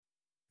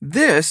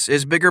This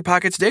is Bigger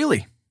Pockets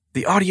Daily,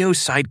 the audio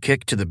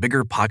sidekick to the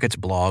Bigger Pockets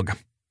blog.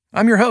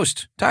 I'm your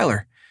host,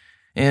 Tyler.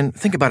 And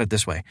think about it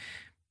this way.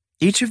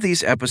 Each of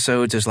these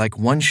episodes is like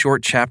one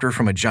short chapter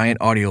from a giant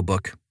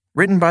audiobook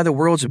written by the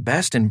world's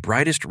best and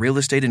brightest real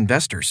estate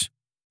investors.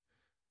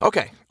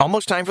 Okay,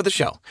 almost time for the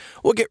show.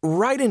 We'll get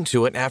right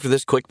into it after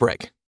this quick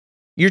break.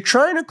 You're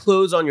trying to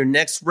close on your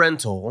next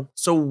rental,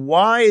 so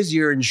why is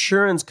your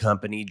insurance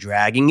company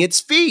dragging its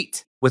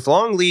feet? With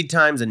long lead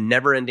times and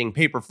never-ending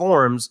paper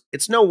forms,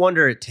 it's no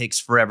wonder it takes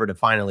forever to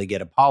finally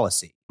get a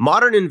policy.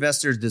 Modern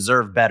investors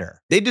deserve better.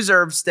 They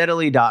deserve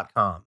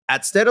Steadily.com.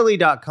 At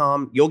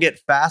Steadily.com, you'll get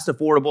fast,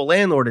 affordable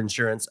landlord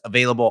insurance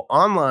available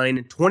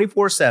online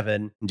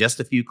 24/7 in just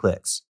a few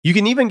clicks. You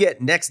can even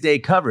get next-day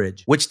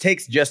coverage, which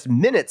takes just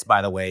minutes,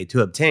 by the way,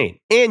 to obtain.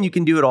 And you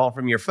can do it all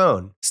from your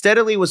phone.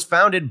 Steadily was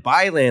founded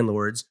by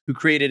landlords who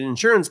created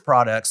insurance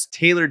products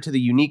tailored to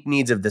the unique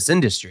needs of this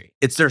industry.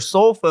 It's their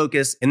sole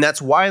focus, and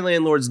that's why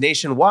landlords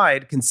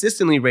nationwide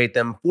consistently rate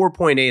them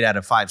 4.8 out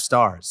of 5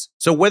 stars.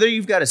 So whether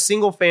you've got a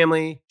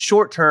single-family,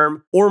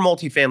 short-term, or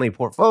multifamily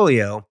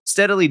portfolio,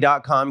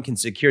 Steadily.com can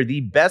secure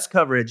the best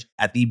coverage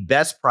at the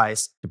best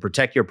price to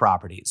protect your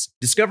properties.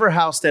 Discover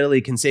how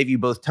Steadily can save you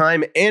both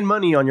time and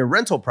money on your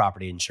rental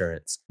property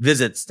insurance.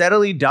 Visit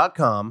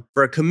Steadily.com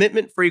for a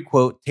commitment-free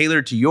quote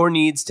tailored to your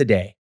needs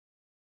today.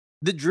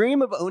 The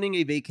dream of owning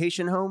a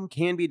vacation home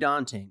can be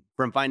daunting.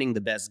 From finding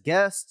the best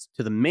guests,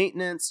 to the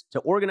maintenance, to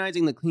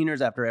organizing the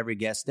cleaners after every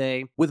guest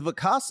day, with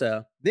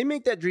Vacasa, they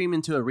make that dream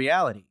into a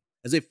reality.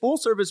 As a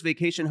full-service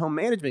vacation home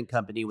management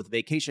company with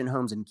vacation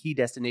homes in key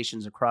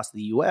destinations across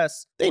the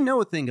U.S., they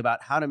know a thing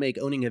about how to make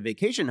owning a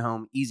vacation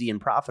home easy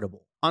and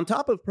profitable. On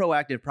top of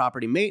proactive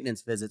property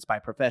maintenance visits by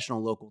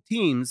professional local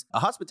teams, a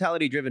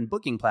hospitality-driven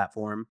booking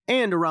platform,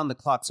 and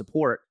around-the-clock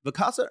support,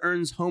 Vacasa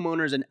earns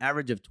homeowners an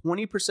average of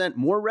 20%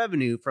 more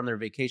revenue from their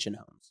vacation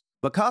homes.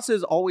 Vacasa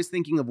is always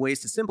thinking of ways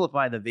to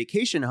simplify the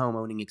vacation home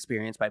owning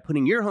experience by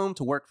putting your home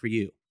to work for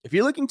you. If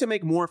you're looking to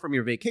make more from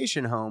your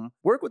vacation home,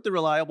 work with the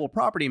reliable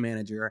property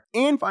manager,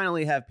 and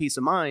finally have peace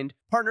of mind,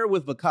 partner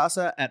with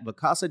Vacasa at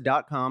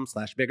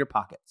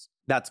vacasa.com/biggerpockets.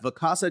 That's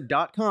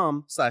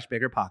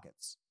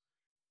vacasa.com/biggerpockets.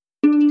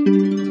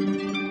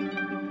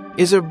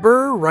 Is a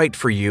BRRRR right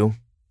for you?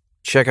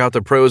 Check out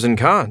The Pros and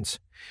Cons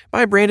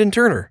by Brandon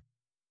Turner.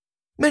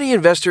 Many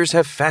investors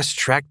have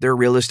fast-tracked their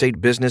real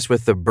estate business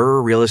with the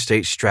BRRRR real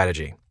estate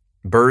strategy.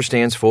 BRRRR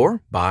stands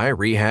for Buy,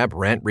 Rehab,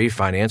 Rent,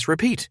 Refinance,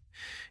 Repeat,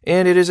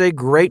 and it is a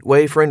great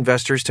way for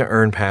investors to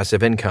earn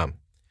passive income.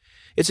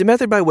 It's a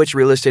method by which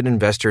real estate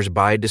investors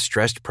buy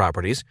distressed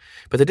properties,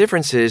 but the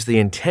difference is the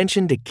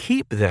intention to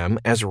keep them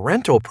as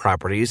rental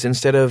properties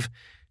instead of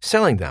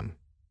selling them.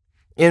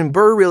 In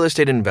BRRRR real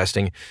estate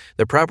investing,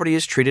 the property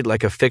is treated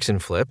like a fix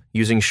and flip,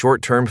 using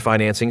short-term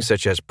financing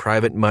such as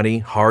private money,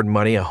 hard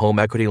money, a home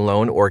equity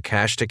loan, or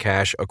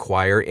cash-to-cash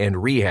acquire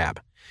and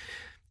rehab.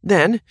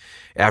 Then,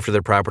 after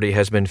the property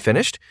has been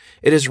finished,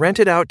 it is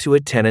rented out to a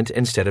tenant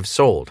instead of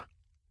sold.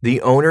 The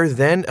owner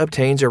then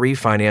obtains a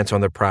refinance on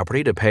the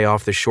property to pay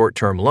off the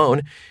short-term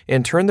loan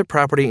and turn the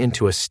property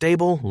into a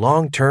stable,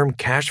 long-term,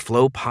 cash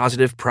flow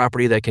positive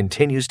property that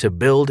continues to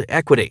build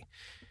equity.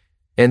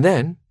 And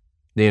then,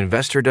 the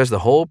investor does the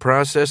whole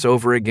process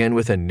over again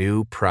with a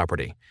new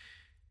property.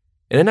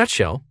 In a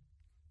nutshell,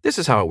 this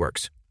is how it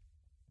works.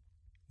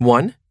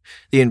 1.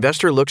 The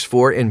investor looks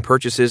for and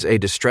purchases a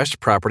distressed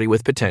property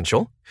with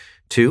potential.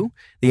 2.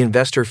 The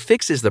investor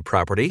fixes the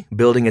property,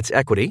 building its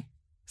equity.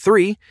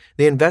 3.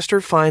 The investor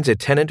finds a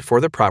tenant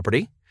for the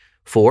property.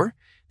 4.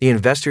 The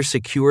investor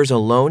secures a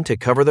loan to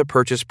cover the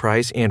purchase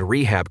price and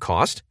rehab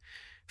cost.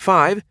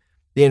 5.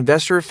 The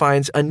investor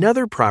finds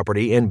another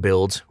property and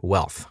builds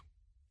wealth.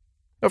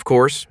 Of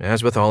course,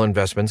 as with all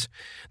investments,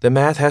 the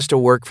math has to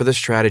work for the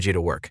strategy to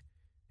work,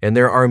 and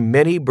there are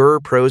many BRRRR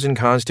pros and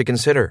cons to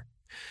consider.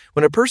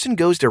 When a person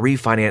goes to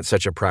refinance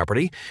such a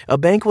property, a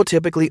bank will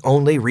typically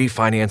only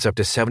refinance up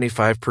to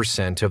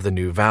 75% of the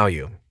new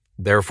value.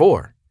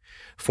 Therefore,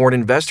 for an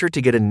investor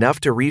to get enough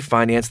to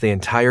refinance the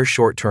entire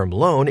short-term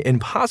loan and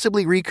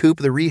possibly recoup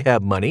the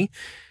rehab money,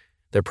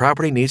 the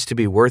property needs to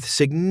be worth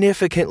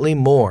significantly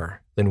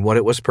more than what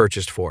it was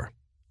purchased for.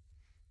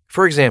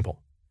 For example,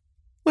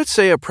 let's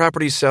say a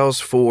property sells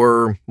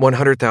for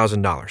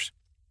 $100,000.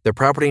 The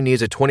property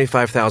needs a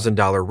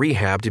 $25,000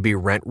 rehab to be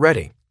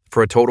rent-ready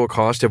for a total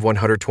cost of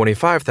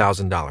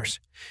 $125,000.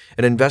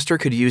 An investor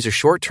could use a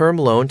short-term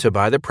loan to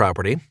buy the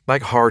property,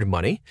 like hard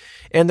money,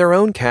 and their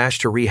own cash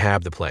to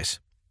rehab the place.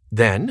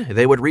 Then,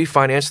 they would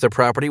refinance the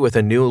property with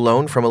a new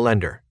loan from a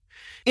lender.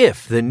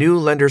 If the new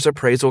lender's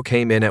appraisal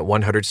came in at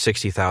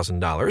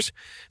 $160,000,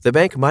 the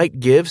bank might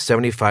give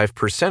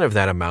 75% of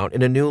that amount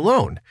in a new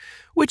loan,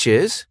 which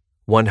is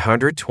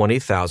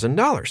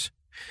 $120,000.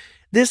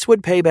 This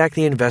would pay back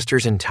the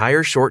investor's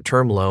entire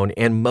short-term loan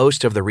and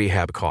most of the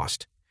rehab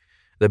cost.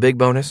 The big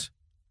bonus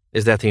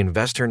is that the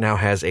investor now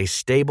has a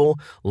stable,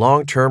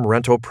 long-term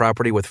rental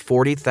property with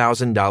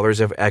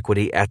 $40,000 of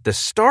equity at the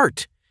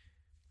start.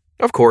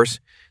 Of course,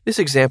 this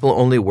example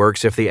only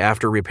works if the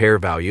after-repair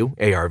value,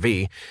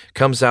 ARV,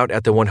 comes out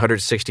at the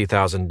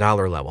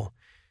 $160,000 level.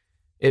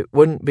 It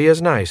wouldn't be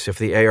as nice if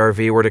the ARV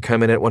were to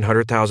come in at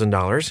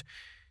 $100,000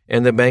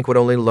 and the bank would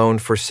only loan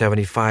for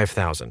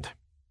 $75,000.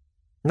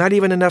 Not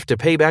even enough to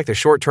pay back the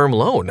short-term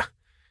loan.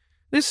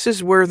 This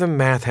is where the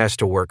math has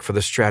to work for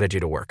the strategy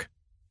to work.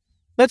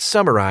 Let's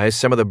summarize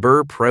some of the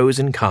BRRRR pros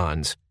and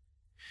cons.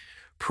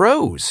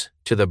 Pros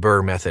to the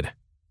BRRRR method.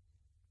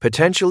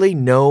 Potentially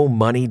no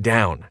money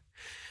down.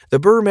 The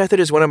BRRRR method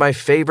is one of my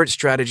favorite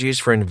strategies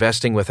for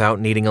investing without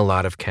needing a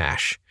lot of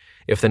cash.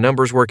 If the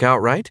numbers work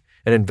out right,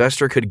 an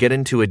investor could get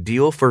into a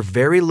deal for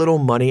very little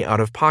money out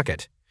of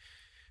pocket.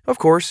 Of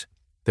course,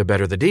 the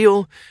better the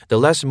deal, the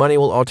less money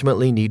will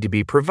ultimately need to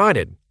be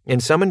provided,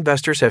 and some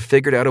investors have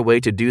figured out a way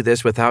to do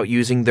this without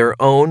using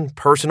their own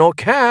personal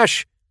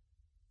cash.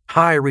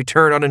 High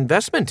return on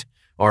investment,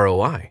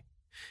 ROI.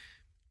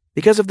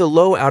 Because of the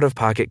low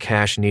out-of-pocket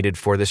cash needed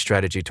for this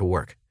strategy to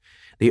work,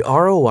 the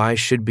ROI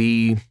should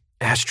be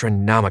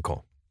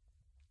astronomical.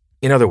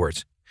 In other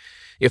words,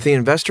 if the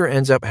investor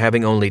ends up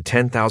having only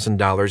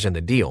 $10,000 in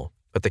the deal,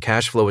 but the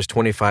cash flow is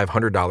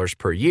 $2,500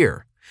 per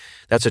year,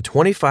 that's a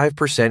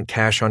 25%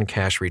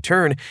 cash-on-cash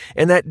return,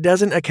 and that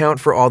doesn't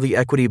account for all the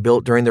equity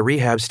built during the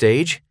rehab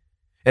stage.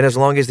 And as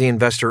long as the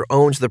investor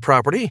owns the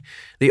property,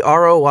 the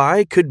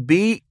ROI could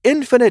be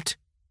infinite.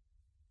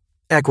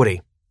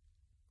 Equity.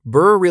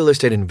 BRRRR real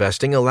estate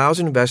investing allows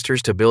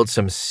investors to build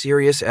some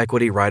serious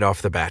equity right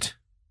off the bat.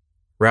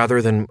 Rather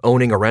than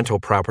owning a rental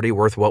property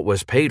worth what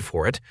was paid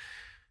for it,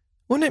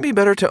 wouldn't it be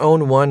better to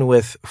own one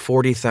with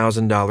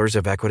 $40,000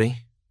 of equity?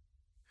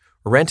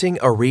 Renting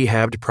a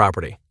rehabbed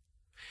property.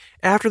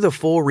 After the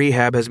full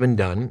rehab has been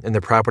done and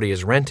the property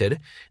is rented,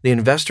 the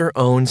investor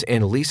owns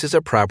and leases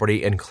a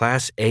property in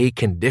Class A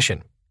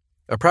condition.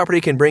 A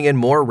property can bring in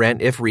more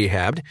rent if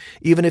rehabbed,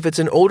 even if it's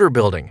an older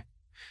building.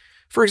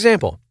 For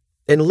example,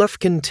 in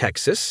Lufkin,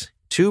 Texas,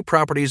 2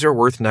 properties are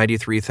worth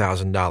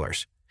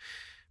 $93,000.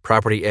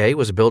 Property A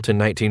was built in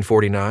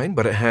 1949,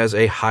 but it has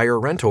a higher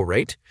rental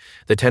rate.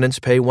 The tenants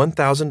pay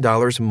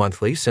 $1,000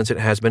 monthly since it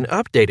has been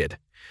updated.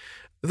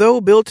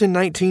 Though built in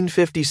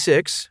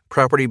 1956,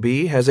 Property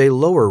B has a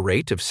lower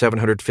rate of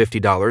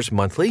 $750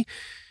 monthly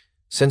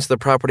since the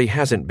property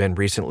hasn't been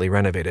recently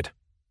renovated.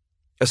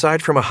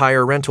 Aside from a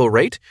higher rental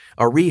rate,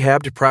 a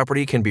rehabbed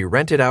property can be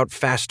rented out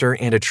faster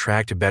and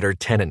attract better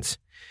tenants.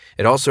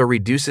 It also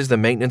reduces the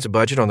maintenance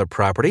budget on the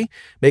property,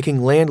 making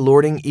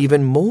landlording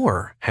even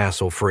more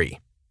hassle-free.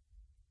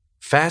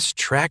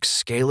 Fast-track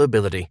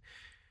scalability.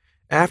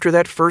 After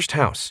that first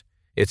house,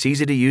 it's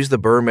easy to use the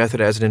BRRRR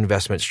method as an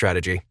investment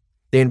strategy.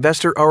 The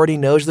investor already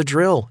knows the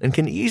drill and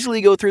can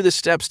easily go through the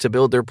steps to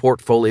build their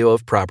portfolio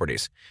of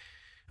properties.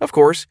 Of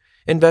course,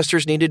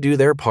 investors need to do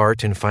their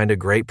part and find a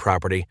great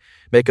property,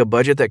 make a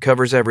budget that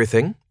covers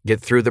everything, get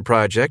through the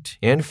project,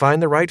 and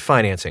find the right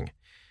financing.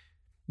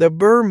 The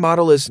BRRRR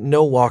model is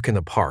no walk in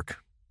the park,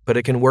 but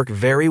it can work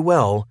very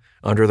well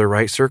under the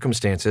right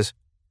circumstances.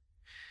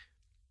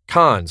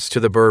 Cons to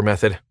the BRRRR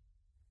method.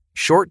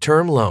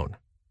 Short-term loan.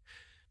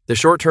 The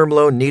short-term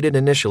loan needed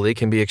initially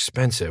can be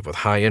expensive with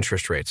high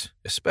interest rates,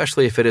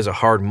 especially if it is a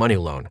hard money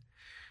loan.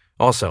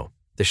 Also,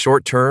 the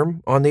short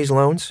term on these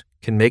loans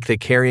can make the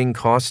carrying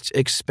costs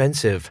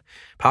expensive,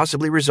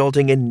 possibly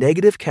resulting in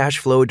negative cash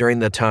flow during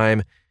the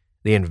time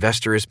the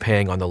investor is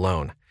paying on the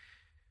loan.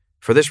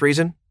 For this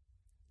reason,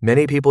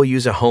 many people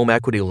use a home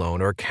equity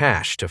loan or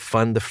cash to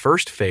fund the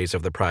first phase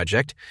of the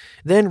project,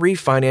 then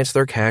refinance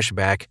their cash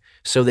back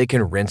so they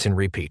can rinse and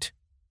repeat.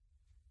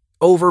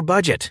 Over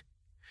budget.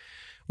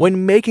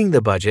 When making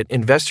the budget,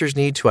 investors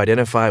need to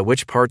identify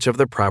which parts of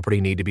the property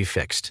need to be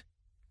fixed.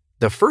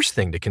 The first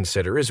thing to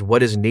consider is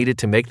what is needed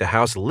to make the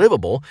house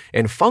livable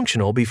and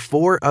functional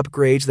before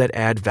upgrades that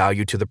add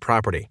value to the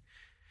property.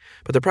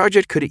 But the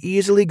project could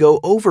easily go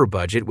over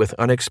budget with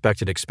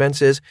unexpected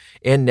expenses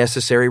and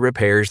necessary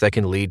repairs that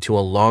can lead to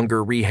a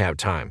longer rehab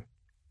time.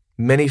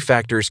 Many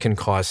factors can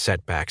cause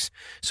setbacks,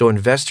 so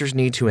investors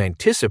need to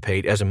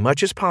anticipate as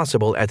much as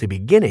possible at the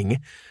beginning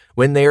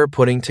when they are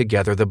putting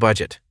together the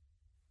budget.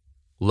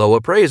 Low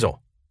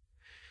appraisal.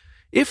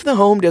 If the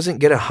home doesn't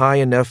get a high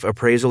enough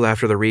appraisal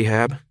after the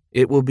rehab,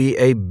 it will be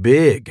a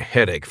big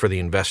headache for the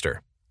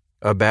investor.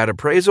 A bad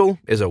appraisal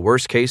is a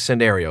worst-case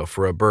scenario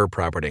for a BRRRR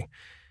property.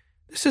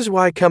 This is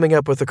why coming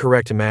up with the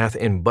correct math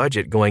and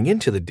budget going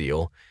into the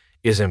deal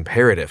is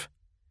imperative.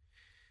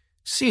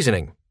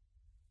 Seasoning.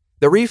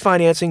 The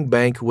refinancing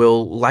bank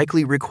will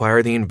likely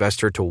require the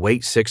investor to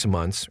wait 6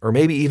 months or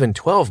maybe even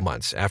 12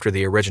 months after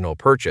the original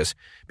purchase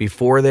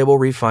before they will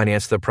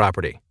refinance the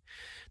property.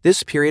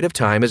 This period of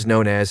time is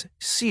known as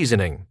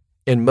seasoning,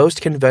 and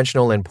most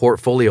conventional and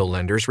portfolio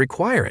lenders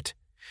require it.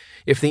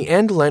 If the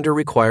end lender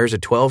requires a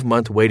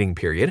 12-month waiting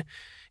period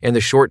and the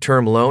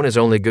short-term loan is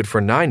only good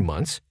for 9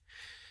 months,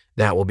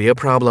 that will be a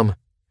problem.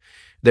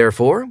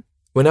 Therefore,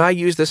 when I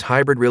use this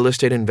hybrid real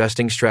estate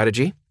investing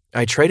strategy,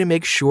 I try to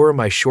make sure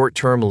my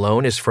short-term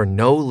loan is for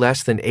no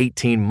less than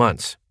 18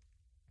 months.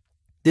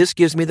 This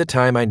gives me the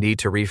time I need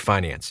to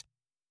refinance.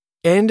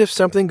 And if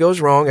something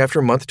goes wrong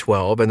after month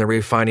 12 and the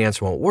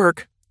refinance won't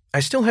work, I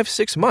still have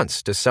 6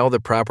 months to sell the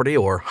property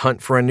or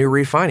hunt for a new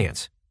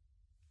refinance.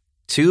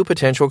 2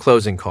 potential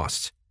closing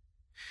costs.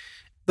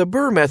 The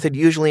BRRRR method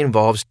usually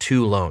involves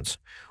 2 loans,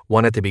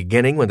 one at the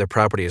beginning when the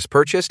property is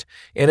purchased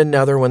and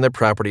another when the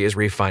property is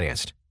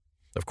refinanced.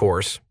 Of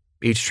course,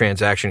 each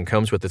transaction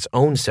comes with its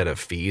own set of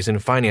fees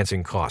and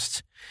financing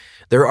costs.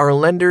 There are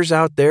lenders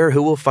out there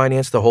who will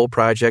finance the whole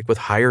project with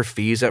higher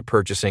fees at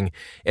purchasing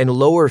and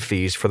lower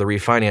fees for the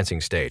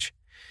refinancing stage.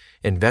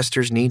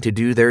 Investors need to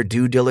do their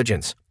due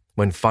diligence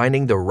when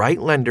finding the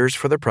right lenders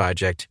for the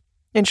project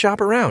and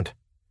shop around.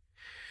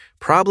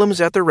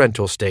 Problems at the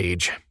rental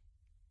stage.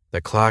 The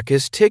clock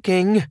is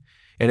ticking,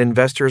 and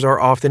investors are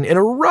often in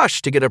a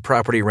rush to get a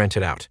property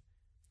rented out.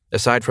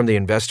 Aside from the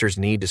investor's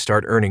need to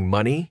start earning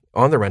money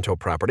on the rental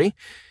property,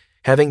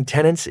 having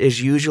tenants is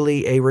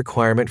usually a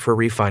requirement for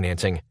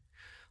refinancing.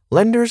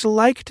 Lenders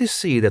like to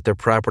see that the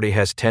property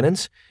has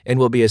tenants and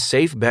will be a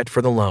safe bet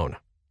for the loan.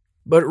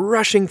 But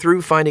rushing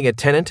through finding a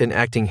tenant and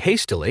acting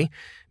hastily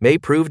may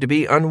prove to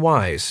be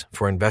unwise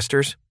for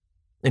investors.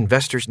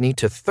 Investors need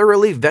to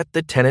thoroughly vet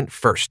the tenant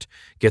first,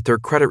 get their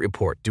credit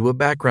report, do a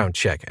background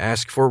check,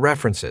 ask for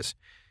references.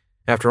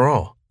 After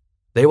all,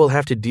 they will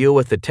have to deal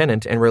with the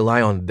tenant and rely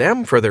on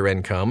them for their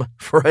income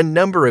for a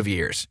number of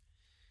years.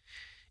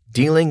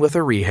 Dealing with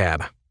a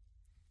rehab.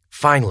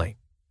 Finally,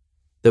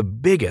 the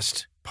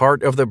biggest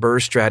part of the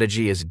BRRRR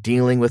strategy is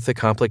dealing with the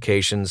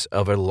complications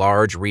of a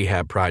large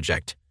rehab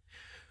project.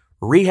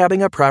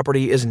 Rehabbing a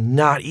property is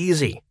not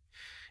easy.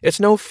 It's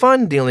no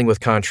fun dealing with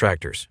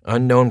contractors,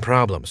 unknown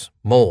problems,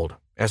 mold,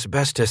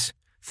 asbestos,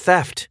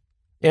 theft,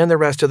 and the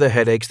rest of the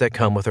headaches that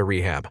come with a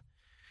rehab.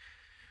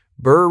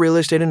 BRRRR real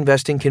estate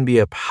investing can be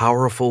a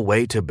powerful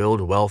way to build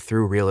wealth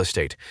through real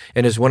estate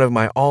and is one of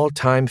my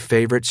all-time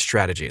favorite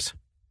strategies.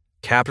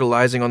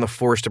 Capitalizing on the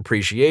forced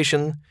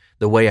appreciation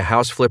the way a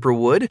house flipper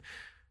would,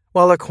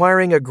 while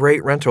acquiring a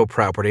great rental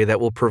property that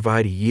will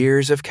provide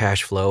years of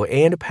cash flow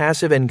and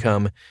passive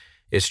income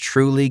is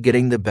truly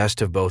getting the best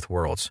of both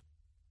worlds.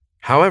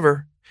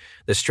 However,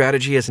 the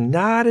strategy is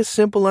not a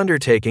simple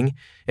undertaking,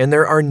 and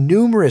there are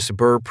numerous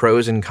BRRRR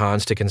pros and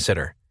cons to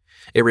consider.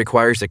 It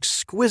requires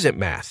exquisite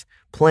math,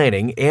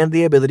 planning, and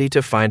the ability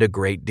to find a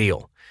great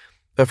deal.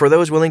 But for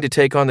those willing to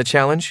take on the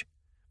challenge,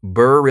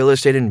 BRRRR real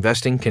estate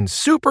investing can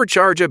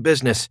supercharge a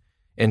business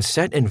and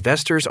set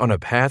investors on a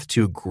path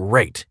to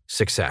great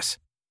success.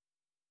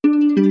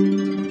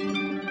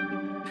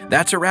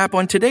 That's a wrap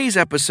on today's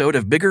episode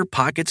of Bigger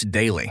Pockets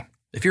Daily.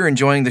 If you're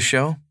enjoying the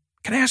show,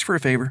 can I ask for a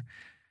favor?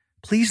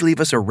 Please leave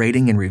us a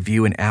rating and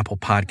review in Apple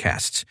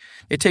Podcasts.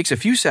 It takes a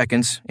few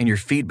seconds, and your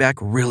feedback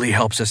really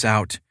helps us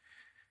out.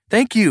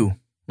 Thank you.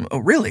 Oh,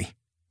 really?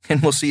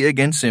 And we'll see you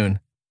again soon.